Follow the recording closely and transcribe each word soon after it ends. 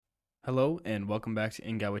Hello, and welcome back to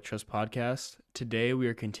In God We Trust podcast. Today we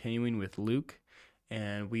are continuing with Luke,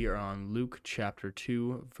 and we are on Luke chapter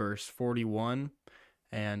 2, verse 41.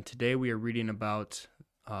 And today we are reading about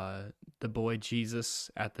the boy Jesus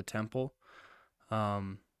at the temple.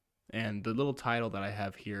 And the little title that I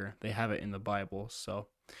have here, they have it in the Bible. So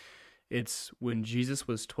it's when Jesus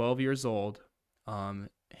was 12 years old,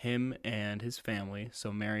 him and his family,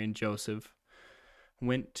 so Mary and Joseph,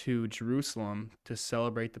 went to Jerusalem to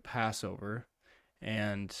celebrate the Passover.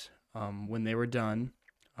 And when they were done,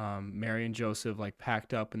 Mary and Joseph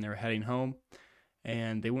packed up and they were heading home.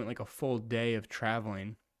 And they went a full day of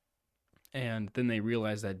traveling. And then they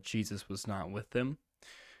realized that Jesus was not with them.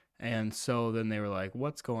 And so then they were like,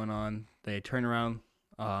 what's going on? They turned around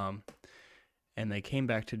and they came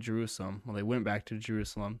back to Jerusalem. Well, they went back to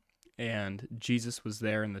Jerusalem. And Jesus was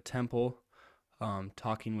there in the temple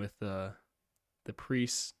talking with the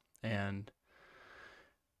priests, and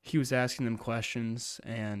he was asking them questions,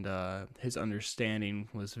 and his understanding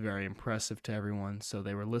was very impressive to everyone, so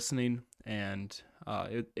they were listening, and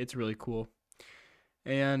it's really cool.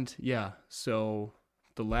 And yeah, so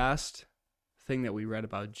the last thing that we read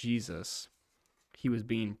about Jesus, he was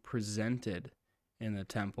being presented in the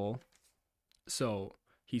temple. So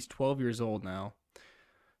he's 12 years old now,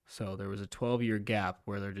 so there was a 12-year gap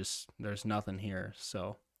where there's nothing here.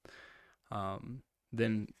 So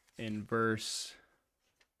then in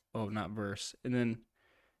and then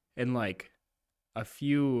in a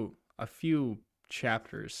few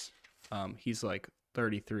chapters, he's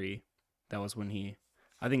 33. That was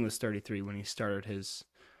I think it was 33 when he started his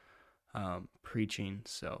preaching.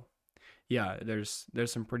 So yeah, there's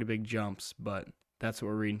some pretty big jumps, but that's what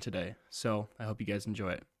we're reading today. So I hope you guys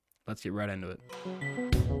enjoy it. Let's get right into it.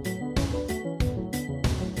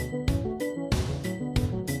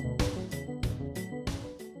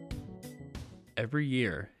 Every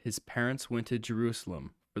year, his parents went to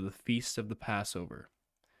Jerusalem for the feast of the Passover.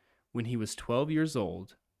 When he was 12 years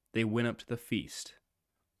old, they went up to the feast,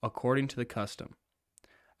 according to the custom.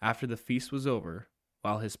 After the feast was over,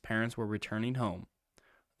 while his parents were returning home,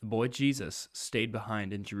 the boy Jesus stayed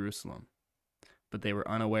behind in Jerusalem, but they were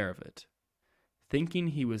unaware of it. Thinking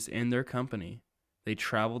he was in their company, they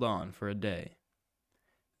traveled on for a day.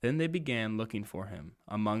 Then they began looking for him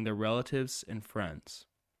among their relatives and friends.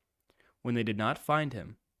 When they did not find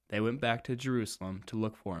him, they went back to Jerusalem to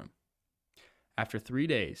look for him. After 3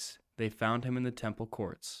 days, they found him in the temple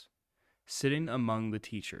courts, sitting among the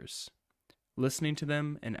teachers, listening to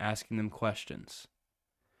them and asking them questions.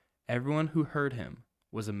 Everyone who heard him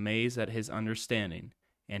was amazed at his understanding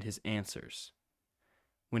and his answers.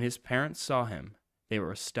 When his parents saw him, they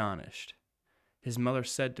were astonished. His mother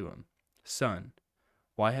said to him, "Son,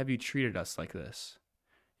 why have you treated us like this?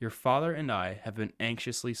 Your father and I have been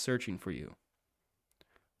anxiously searching for you."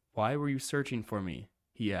 "Why were you searching for me?"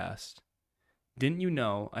 he asked. "Didn't you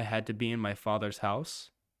know I had to be in my father's house?"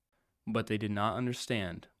 But they did not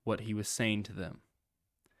understand what he was saying to them.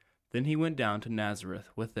 Then he went down to Nazareth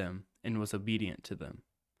with them and was obedient to them.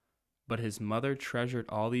 But his mother treasured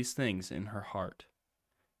all these things in her heart.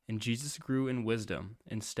 And Jesus grew in wisdom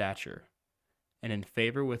and stature, and in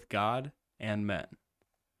favor with God and men.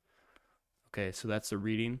 Okay, so that's the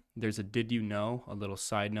reading. There's a did you know, a little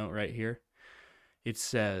side note right here. It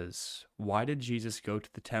says, why did Jesus go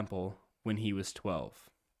to the temple when he was 12?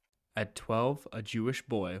 At 12, a Jewish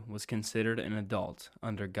boy was considered an adult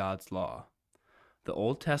under God's law. The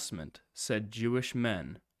Old Testament said Jewish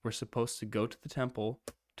men were supposed to go to the temple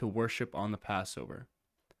to worship on the Passover.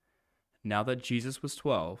 Now that Jesus was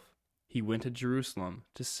 12, he went to Jerusalem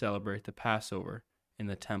to celebrate the Passover in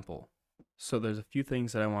the temple. So there's a few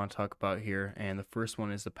things that I want to talk about here, and the first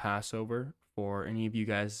one is the Passover. For any of you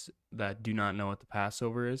guys that do not know what the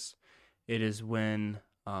Passover is, it is when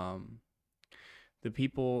the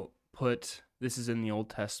people this is in the Old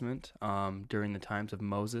Testament during the times of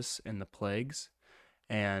Moses and the plagues,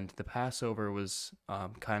 and the Passover was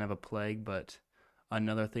kind of a plague, but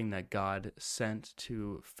another thing that God sent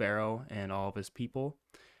to Pharaoh and all of his people,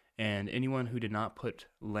 and anyone who did not put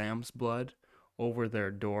lamb's blood over their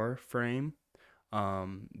door frame,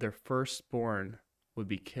 their firstborn would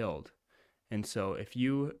be killed. And so if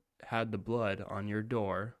you had the blood on your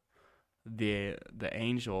door, the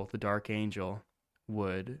dark angel,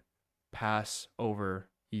 would pass over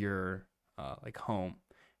your home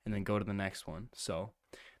and then go to the next one. So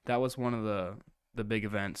that was one of the big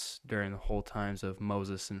events during the whole times of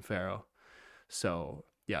Moses and Pharaoh. So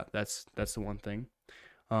yeah, that's the one thing.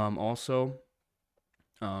 Also,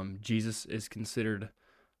 Jesus is considered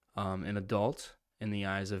an adult in the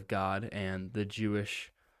eyes of God and the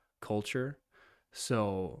Jewish culture.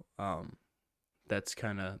 So that's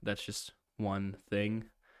just one thing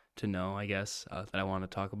to know, I guess, that I want to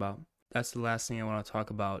talk about. That's the last thing I want to talk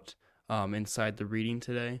about inside the reading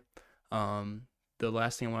today. The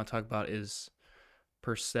last thing I want to talk about is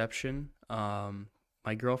perception.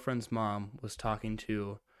 My girlfriend's mom was talking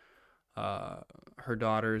to her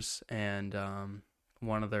daughters and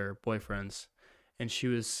one of their boyfriends, and she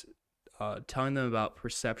was telling them about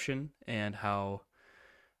perception and how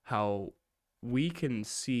we can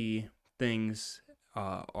see things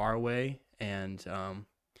our way, and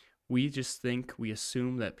we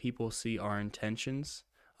assume that people see our intentions.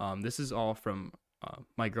 This is all from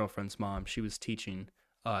my girlfriend's mom. She was teaching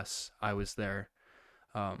us. I was there.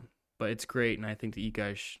 But it's great, and I think that you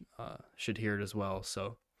guys should hear it as well.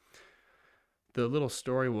 So the little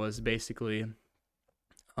story was basically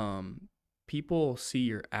people see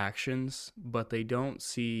your actions, but they don't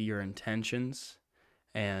see your intentions.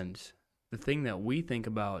 And the thing that we think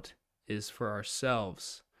about is for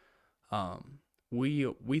ourselves.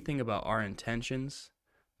 We think about our intentions,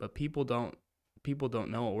 but people don't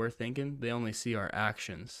know what we're thinking. They only see our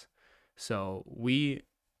actions. So we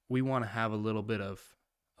want to have a little bit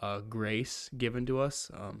of grace given to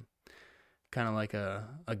us, kind of like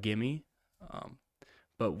a gimme.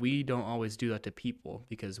 But we don't always do that to people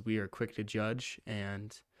because we are quick to judge,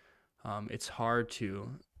 and it's hard to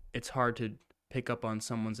pick up on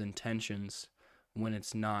someone's intentions when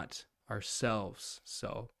it's not ourselves.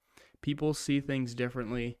 So people see things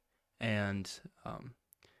differently, and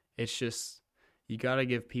it's just, you got to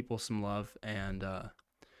give people some love and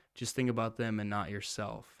just think about them and not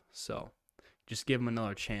yourself. So just give them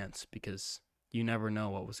another chance, because you never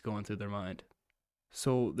know what was going through their mind.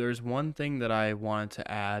 So there's one thing that I wanted to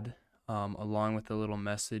add along with the little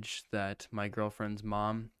message that my girlfriend's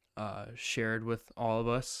mom shared with all of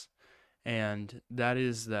us, and that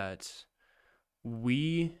is that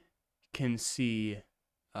we can see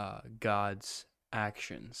God's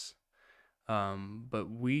actions, but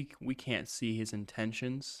we can't see his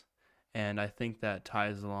intentions, and I think that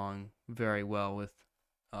ties along very well with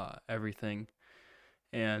everything.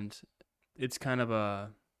 And it's kind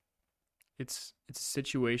of it's a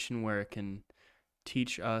situation where it can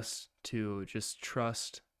teach us to just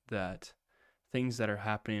trust that things that are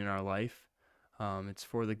happening in our life, it's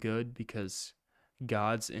for the good, because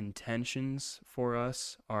God's intentions for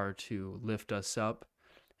us are to lift us up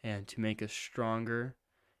and to make us stronger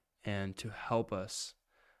and to help us.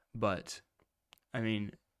 But I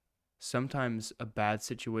mean, sometimes a bad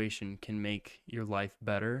situation can make your life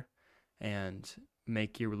better and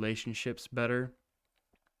make your relationships better,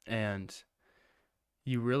 and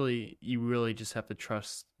you really just have to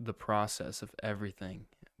trust the process of everything,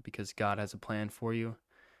 because God has a plan for you,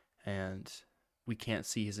 and we can't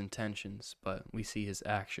see his intentions, but we see his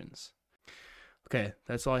actions. Okay,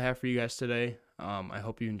 that's all I have for you guys today. I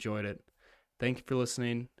hope you enjoyed it. Thank you for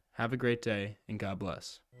listening. Have a great day, and God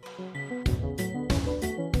bless.